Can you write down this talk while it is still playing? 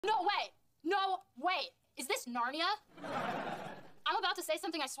No way! No way! Is this Narnia? I'm about to say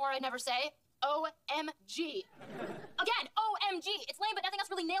something I swore I'd never say. OMG. Again, OMG. It's lame, but nothing else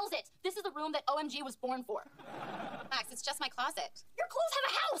really nails it. This is the room that OMG was born for. Max, it's just my closet. Your clothes have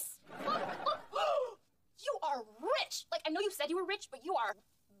a house! Look, look. You are rich. Like, I know you said you were rich, but you are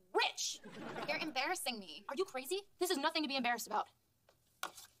rich. You're embarrassing me. Are you crazy? This is nothing to be embarrassed about.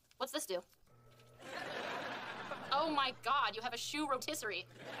 What's this do? Oh my God, you have a shoe rotisserie.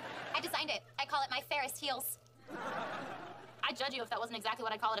 I designed it. I call it my fairest heels. I'd judge you if that wasn't exactly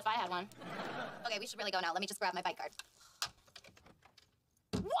what I'd call it if I had one. Okay, we should really go now. Let me just grab my bike card.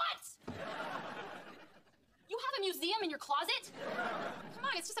 What? You have a museum in your closet? Come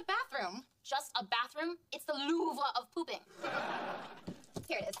on, it's just a bathroom. Just a bathroom? It's the Louvre of pooping.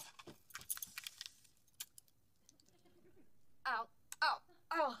 Here it is. Oh, oh,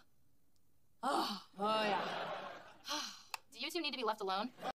 oh. Oh yeah. Do you two need to be left alone?